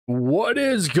What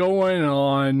is going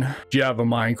on, Java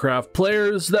Minecraft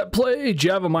players that play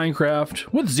Java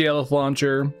Minecraft with Zalith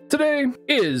Launcher? Today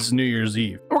is New Year's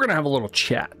Eve. We're gonna have a little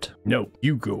chat. No,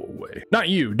 you go away. Not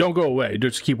you, don't go away.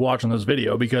 Just keep watching this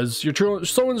video because you're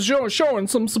showing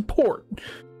some support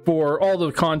for all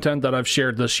the content that I've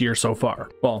shared this year so far.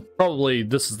 Well, probably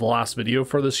this is the last video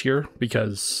for this year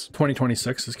because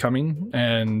 2026 is coming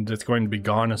and it's going to be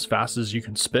gone as fast as you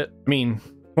can spit. I mean,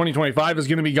 2025 is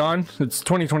going to be gone. It's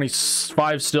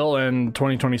 2025 still, and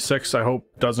 2026 I hope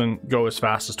doesn't go as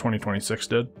fast as 2026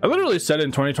 did. I literally said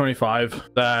in 2025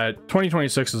 that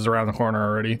 2026 is around the corner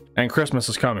already and Christmas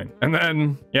is coming. And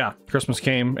then, yeah, Christmas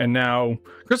came, and now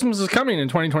Christmas is coming in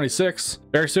 2026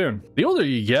 very soon. The older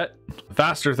you get, the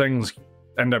faster things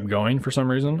end up going for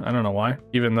some reason. I don't know why,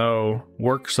 even though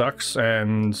work sucks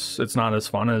and it's not as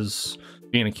fun as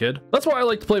being a kid. That's why I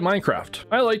like to play Minecraft.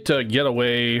 I like to get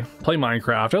away, play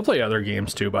Minecraft. I'll play other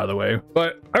games too, by the way,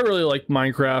 but I really like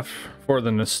Minecraft for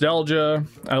the nostalgia.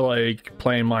 I like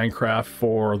playing Minecraft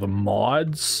for the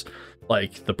mods,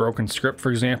 like the broken script,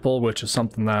 for example, which is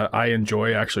something that I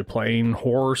enjoy actually playing,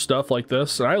 horror stuff like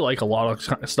this. And I like a lot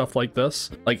of stuff like this,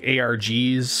 like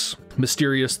ARGs,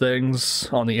 mysterious things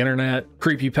on the internet,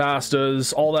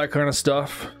 creepypastas, all that kind of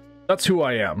stuff. That's who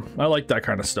I am. I like that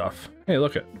kind of stuff. Hey,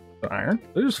 look at iron.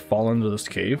 They just fall into this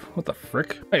cave. What the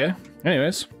frick? Okay.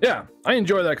 Anyways, yeah, I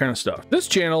enjoy that kind of stuff. This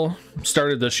channel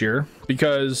started this year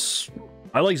because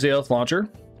I like Zalith Launcher.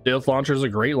 Zalith Launcher is a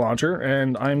great launcher,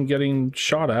 and I'm getting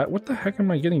shot at. What the heck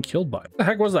am I getting killed by? What the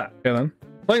heck was that? Okay, then.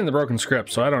 Playing the broken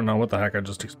script, so I don't know what the heck I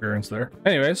just experienced there.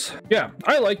 Anyways, yeah,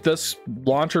 I like this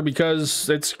launcher because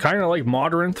it's kind of like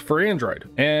Modrinth for Android,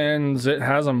 and it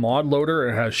has a mod loader,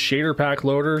 it has shader pack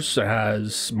loaders, it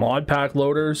has mod pack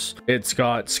loaders, it's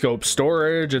got scope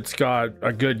storage, it's got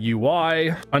a good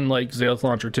UI, unlike Zalith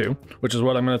Launcher 2, which is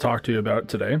what I'm going to talk to you about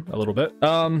today a little bit.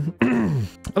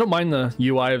 I don't mind the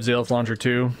UI of Zalith Launcher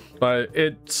 2, but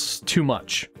it's too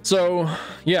much. So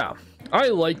yeah, I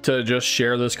like to just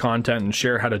share this content and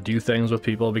share how to do things with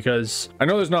people because I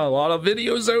know there's not a lot of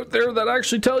videos out there that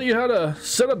actually tell you how to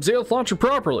set up Zalith Launcher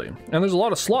properly. And there's a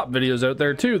lot of slop videos out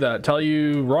there too that tell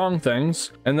you wrong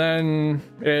things. And then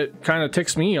it kind of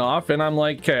ticks me off and I'm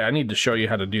like, okay, I need to show you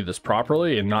how to do this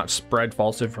properly and not spread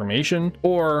false information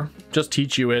or just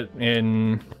teach you it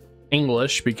in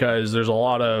English, because there's a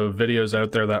lot of videos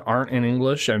out there that aren't in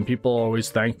English and people always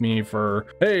thank me for,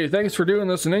 hey, thanks for doing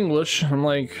this in English. I'm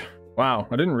like, wow,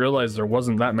 I didn't realize there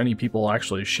wasn't that many people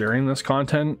actually sharing this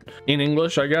content in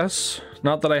English, I guess.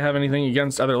 Not that I have anything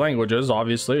against other languages,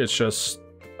 obviously, it's just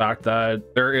the fact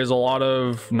that there is a lot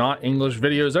of not English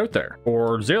videos out there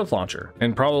for Zalith Launcher.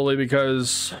 And probably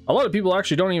because a lot of people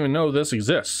actually don't even know this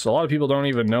exists. A lot of people don't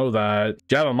even know that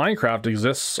Java Minecraft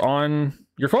exists on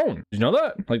your phone. Did you know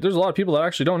that? Like, there's a lot of people that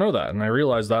actually don't know that, and I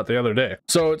realized that the other day.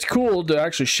 So it's cool to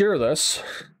actually share this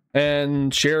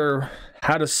and share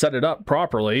how to set it up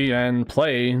properly and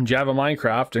play Java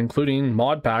Minecraft, including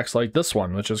mod packs like this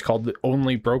one, which is called the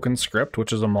Only Broken Script,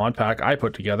 which is a mod pack I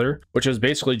put together, which is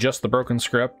basically just the broken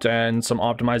script and some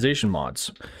optimization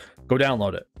mods. Go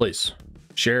download it, please.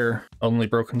 Share Only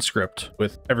Broken Script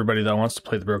with everybody that wants to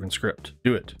play the broken script.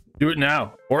 Do it. Do it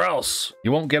now, or else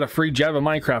you won't get a free Java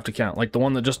Minecraft account like the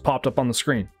one that just popped up on the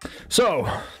screen. So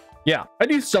yeah, I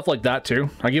do stuff like that too.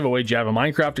 I give away Java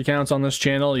Minecraft accounts on this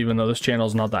channel, even though this channel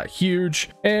is not that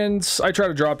huge. And I try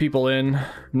to draw people in,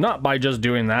 not by just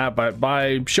doing that, but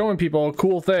by showing people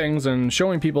cool things and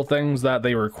showing people things that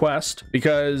they request.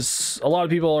 Because a lot of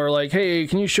people are like, hey,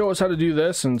 can you show us how to do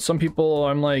this? And some people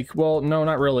I'm like, well, no,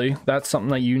 not really. That's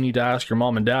something that you need to ask your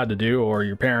mom and dad to do, or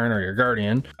your parent or your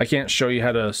guardian. I can't show you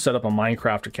how to set up a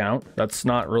Minecraft account. That's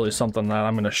not really something that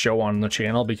I'm going to show on the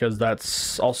channel because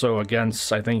that's also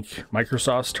against, I think,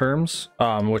 Microsoft's terms,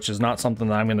 which is not something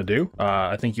that I'm going to do.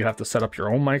 I think you have to set up your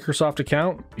own Microsoft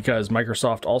account because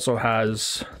Microsoft also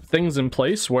has things in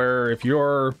place where if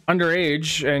you're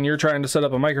underage and you're trying to set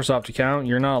up a Microsoft account,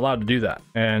 you're not allowed to do that,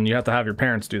 and you have to have your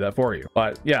parents do that for you.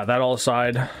 But yeah, that all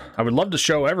aside, I would love to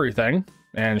show everything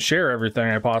and share everything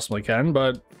I possibly can,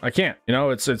 but I can't. You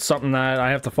know, it's something that I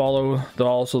have to follow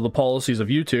also the policies of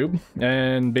YouTube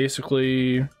and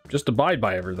basically just abide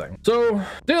by everything. So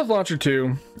Zalith Launcher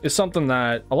 2 is something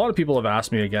that a lot of people have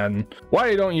asked me again,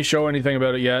 why don't you show anything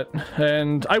about it yet?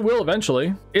 And I will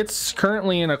eventually. It's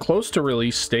currently in a close to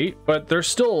release state, but there's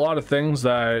still a lot of things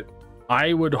that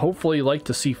I would hopefully like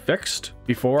to see fixed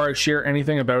before I share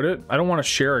anything about it. I don't want to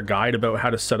share a guide about how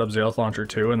to set up Zalith Launcher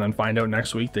 2 and then find out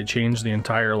next week they changed the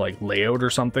entire like layout or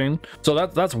something. So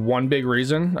that's one big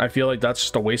reason. I feel like that's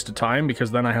just a waste of time,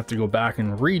 because then I have to go back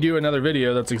and redo another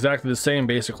video that's exactly the same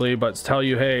basically, but tell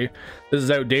you, hey, this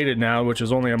is outdated now, which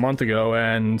is only a month ago,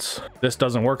 and this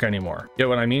doesn't work anymore. Get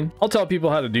what I mean? I'll tell people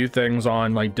how to do things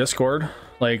on like Discord.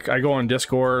 Like I go on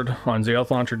Discord, on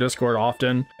Zalith Launcher Discord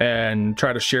often, and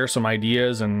try to share some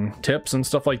ideas and tips and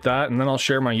stuff like that, and then I'll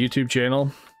share my YouTube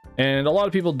channel. And a lot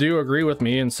of people do agree with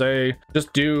me and say,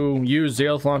 just use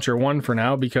Zalith Launcher 1 for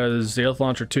now, because Zalith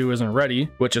Launcher 2 isn't ready,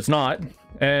 which it's not.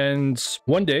 And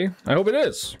one day, I hope it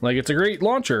is. Like, it's a great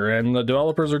launcher, and the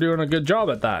developers are doing a good job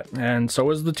at that. And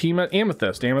so is the team at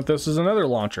Amethyst. Amethyst is another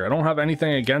launcher. I don't have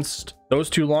anything against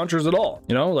those two launchers at all.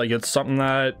 You know, like, it's something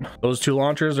that those two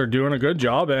launchers are doing a good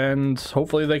job, and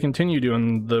hopefully they continue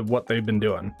doing what they've been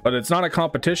doing. But it's not a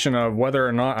competition of whether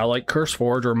or not I like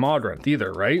CurseForge or Modrinth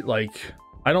either, right? Like,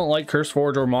 I don't like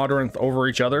CurseForge or Modrinth over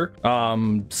each other.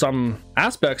 Some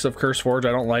aspects of CurseForge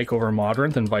I don't like over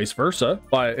Modrinth and vice versa,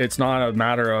 but it's not a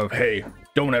matter of, hey,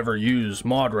 don't ever use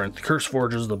Modrinth,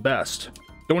 CurseForge is the best.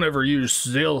 Don't ever use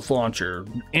Zalith Launcher,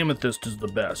 Amethyst is the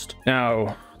best.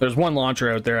 Now, there's one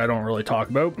launcher out there I don't really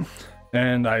talk about,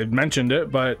 and I mentioned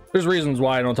it, but there's reasons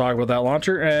why I don't talk about that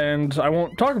launcher, and I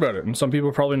won't talk about it, and some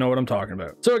people probably know what I'm talking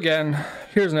about. So again,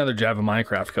 here's another Java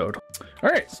Minecraft code. All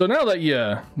right, so now that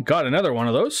you got another one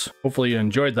of those, hopefully you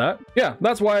enjoyed that. Yeah,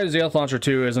 that's why Zalith Launcher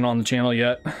 2 isn't on the channel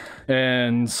yet,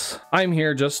 and I'm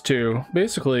here just to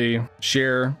basically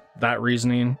share that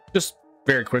reasoning just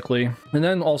very quickly, and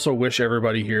then also wish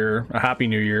everybody here a happy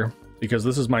new year, because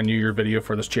this is my New Year video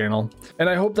for this channel. And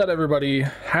I hope that everybody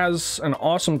has an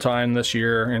awesome time this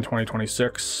year in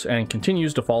 2026 and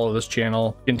continues to follow this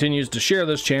channel, continues to share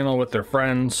this channel with their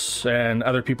friends and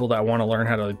other people that want to learn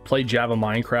how to play Java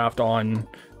Minecraft on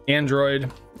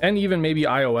Android and even maybe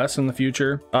iOS in the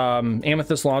future.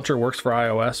 Amethyst Launcher works for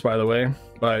iOS, by the way,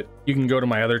 but you can go to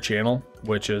my other channel,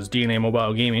 which is DNA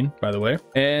Mobile Gaming, by the way,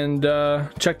 and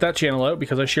check that channel out,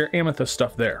 because I share Amethyst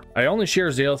stuff there. I only share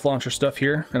Zalith Launcher stuff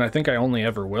here, and I think I only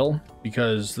ever will,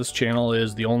 because this channel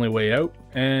is the only way out,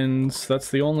 and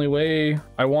that's the only way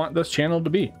I want this channel to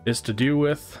be, is to do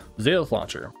with Zalith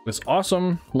Launcher, this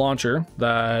awesome launcher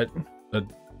that the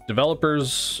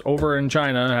developers over in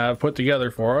China have put together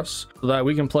for us so that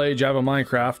we can play Java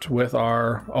Minecraft with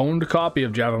our owned copy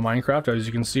of Java Minecraft. As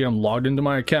you can see, I'm logged into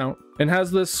my account, and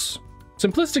has this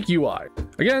simplistic UI.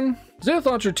 Again, Zalith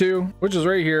Launcher 2, which is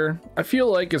right here, I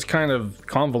feel like it's kind of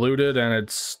convoluted and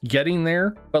it's getting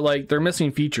there, but like they're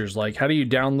missing features. Like, how do you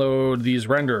download these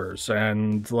renderers?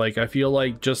 And like, I feel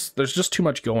like there's just too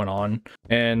much going on,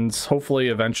 and hopefully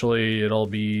eventually it'll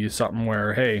be something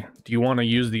where, hey, do you want to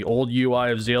use the old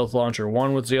UI of Zalith Launcher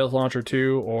 1 with Zalith Launcher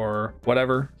 2 or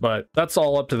whatever? But that's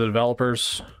all up to the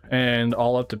developers and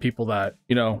all up to people that,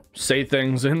 you know, say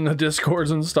things in the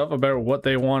Discords and stuff about what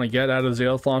they want to get out of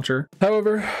Zalith Launcher.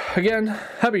 However, again,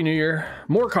 Happy New Year.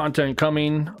 More content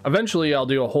coming. Eventually, I'll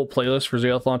do a whole playlist for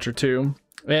Zalith Launcher 2.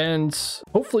 And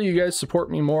hopefully you guys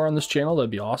support me more on this channel. That'd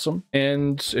be awesome.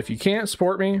 And if you can't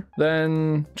support me,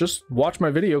 then just watch my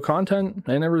video content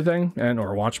and everything,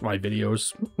 or watch my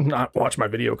videos, not watch my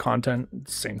video content,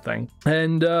 same thing.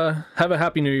 And have a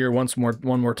happy new year one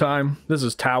more time. This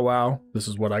is Tao Wow. This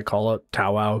is what I call it,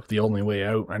 Tao Wow, the only way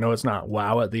out. I know it's not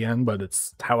wow at the end, but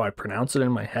it's how I pronounce it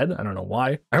in my head. I don't know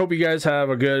why. I hope you guys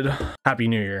have a good happy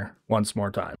new year one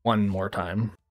more time.